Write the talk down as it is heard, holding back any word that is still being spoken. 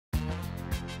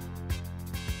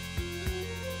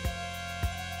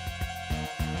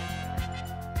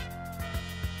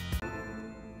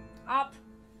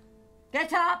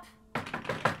Get up!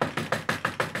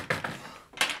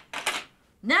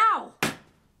 Now!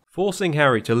 Forcing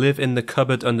Harry to live in the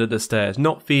cupboard under the stairs,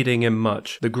 not feeding him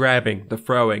much, the grabbing, the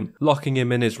throwing, locking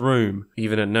him in his room,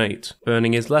 even at night,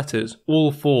 burning his letters,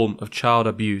 all form of child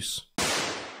abuse.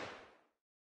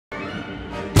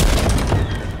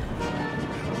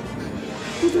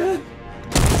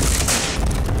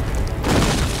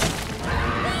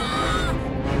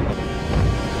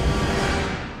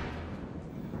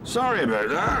 Sorry about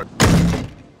that.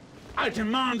 I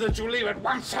demand that you leave at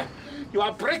once, sir. You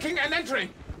are breaking and entering.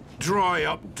 Dry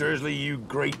up, Dursley, you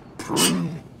great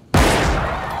prune.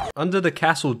 Under the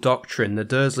castle doctrine, the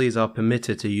Dursleys are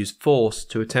permitted to use force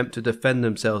to attempt to defend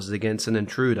themselves against an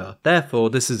intruder. Therefore,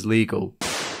 this is legal.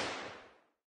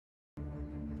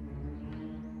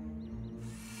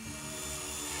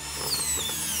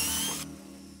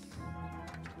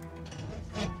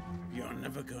 You're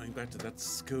never going back to that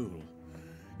school.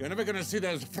 You're never going to see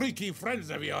those freaky friends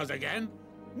of yours again.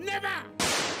 Never!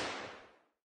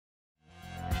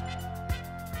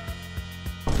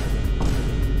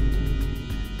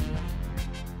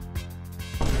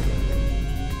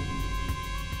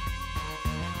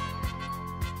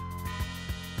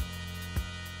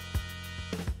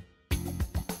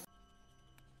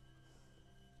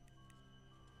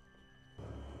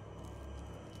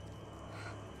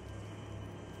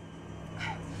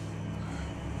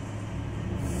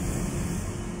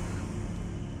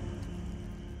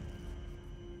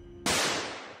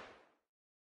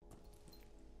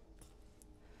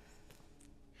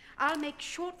 I'll make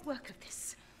short work of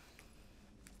this.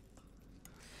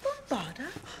 Bombarda?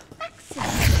 Maxim!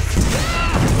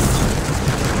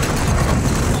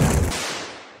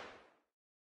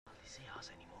 Hardly see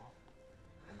us anymore,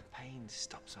 and the pain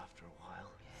stops after a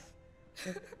while.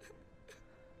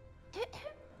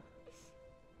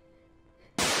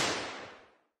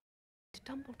 To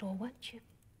Dumbledore, weren't you?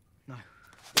 No.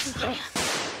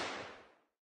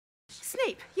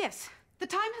 Snape, yes. The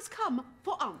time has come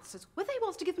for answers, whether he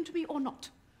wants to give them to me or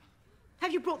not.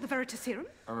 Have you brought the Veritaserum?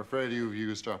 I'm afraid you've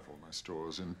used up all my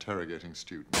stores interrogating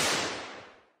students.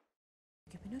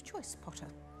 Give me no choice, Potter.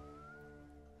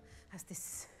 As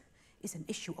this is an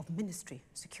issue of ministry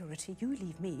security, you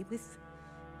leave me with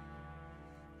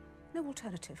no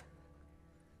alternative.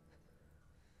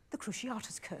 The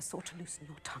Cruciatus curse ought to loosen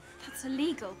your tongue. That's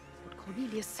illegal. What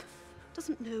Cornelius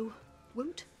doesn't know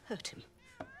won't hurt him.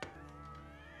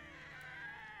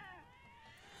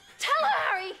 Tell her,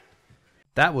 Harry!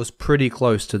 That was pretty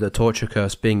close to the torture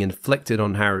curse being inflicted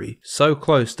on Harry. So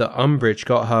close that Umbridge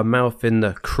got her mouth in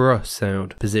the cr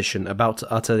sound position about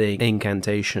to utter the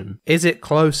incantation. Is it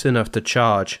close enough to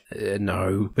charge?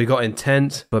 No. We got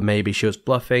intent, but maybe she was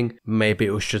bluffing. Maybe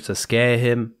it was just to scare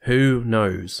him. Who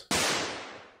knows?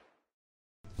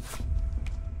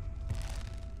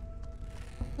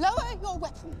 Lower your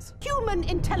weapons. Human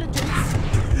intelligence.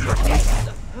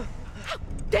 How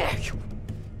dare you!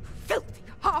 Filthy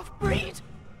half-breed!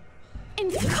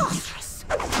 Incastrous!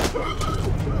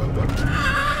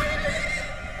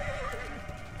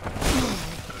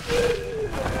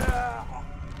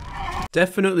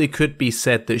 Definitely could be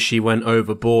said that she went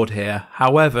overboard here.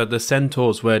 However, the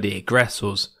centaurs were the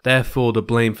aggressors. Therefore, the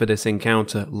blame for this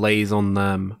encounter lays on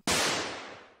them.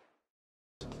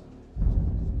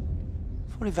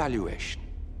 For evaluation.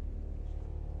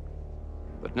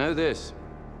 But know this,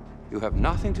 you have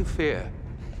nothing to fear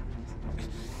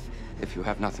if you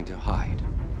have nothing to hide.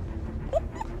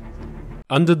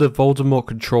 Under the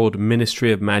Voldemort-controlled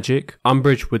Ministry of Magic,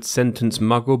 Umbridge would sentence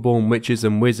Muggle-born witches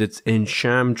and wizards in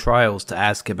sham trials to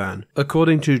Azkaban.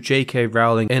 According to J.K.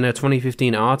 Rowling in a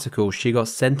 2015 article, she got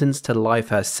sentenced to life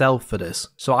herself for this,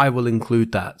 so I will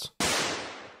include that.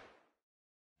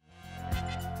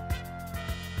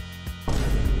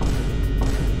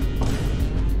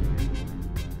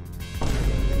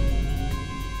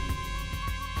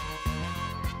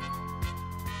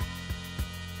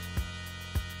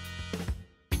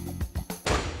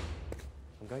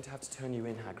 I'm going to have to turn you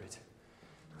in, Hagrid.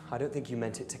 I don't think you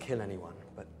meant it to kill anyone,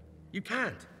 but... You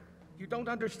can't. You don't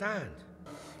understand.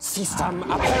 Sistam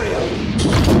Aperio!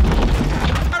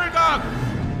 Aragog!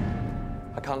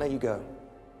 I can't let you go.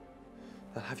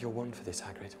 They'll have your wand for this,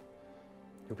 Hagrid.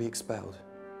 You'll be expelled.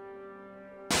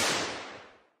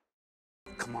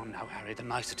 Come on now, Harry, the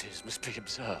niceties must be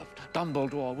observed.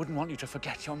 Dumbledore wouldn't want you to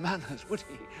forget your manners, would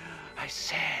he? I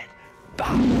said,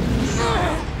 bah!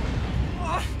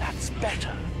 That's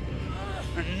better.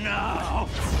 And now...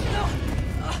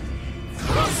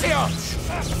 Crucio!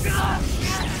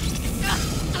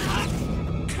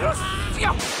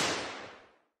 Crucio!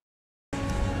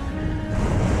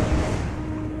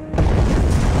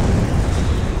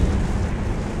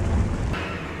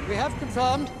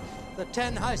 confirmed that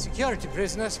 10 high security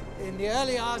prisoners in the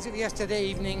early hours of yesterday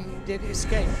evening did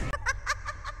escape.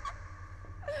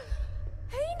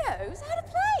 He knows how to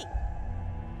play.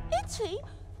 Itty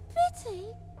bitty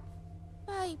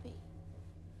baby.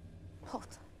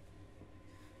 Potter.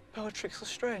 Bellatrix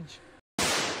Lestrange.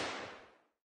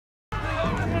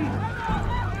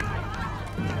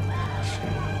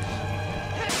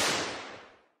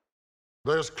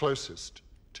 Those closest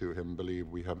to him believe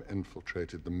we have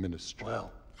infiltrated the ministry.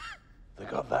 Well, they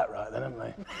got that right then, haven't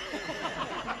they?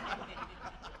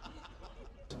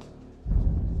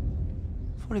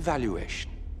 For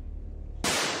evaluation.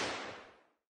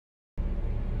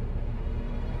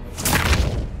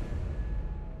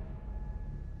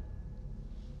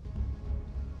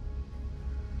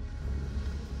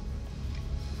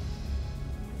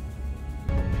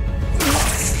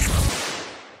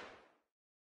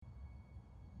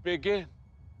 Begin.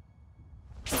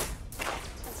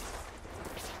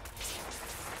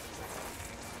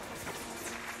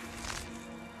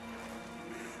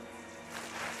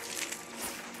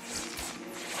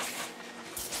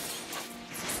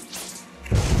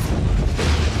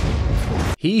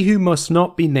 He who must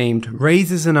not be named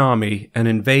raises an army and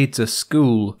invades a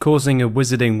school, causing a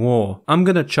wizarding war. I'm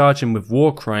gonna charge him with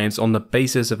war crimes on the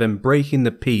basis of him breaking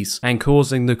the peace and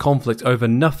causing the conflict over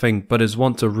nothing but his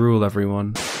want to rule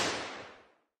everyone.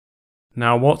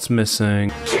 Now what's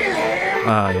missing?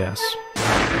 Ah, yes.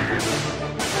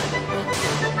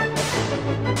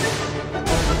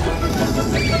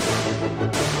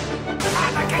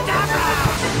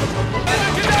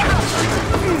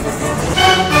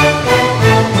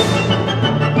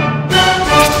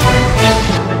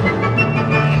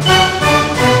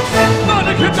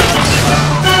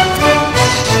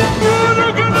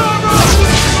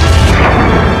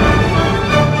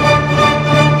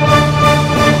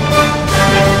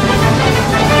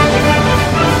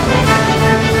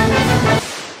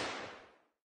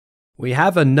 We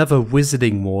have another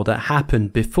wizarding war that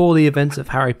happened before the events of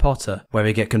Harry Potter, where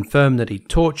we get confirmed that he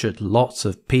tortured lots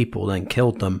of people and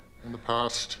killed them. In the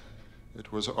past,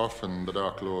 it was often the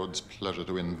Dark Lord's pleasure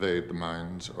to invade the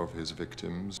minds of his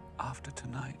victims. After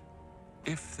tonight,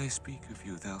 if they speak of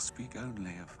you, they'll speak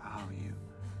only of how you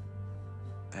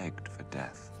begged for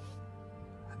death.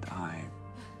 And I,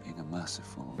 being a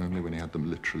merciful... Only when he had them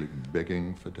literally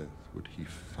begging for death would he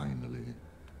finally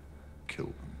kill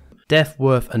them. Death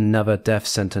worth another death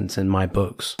sentence in my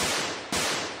books.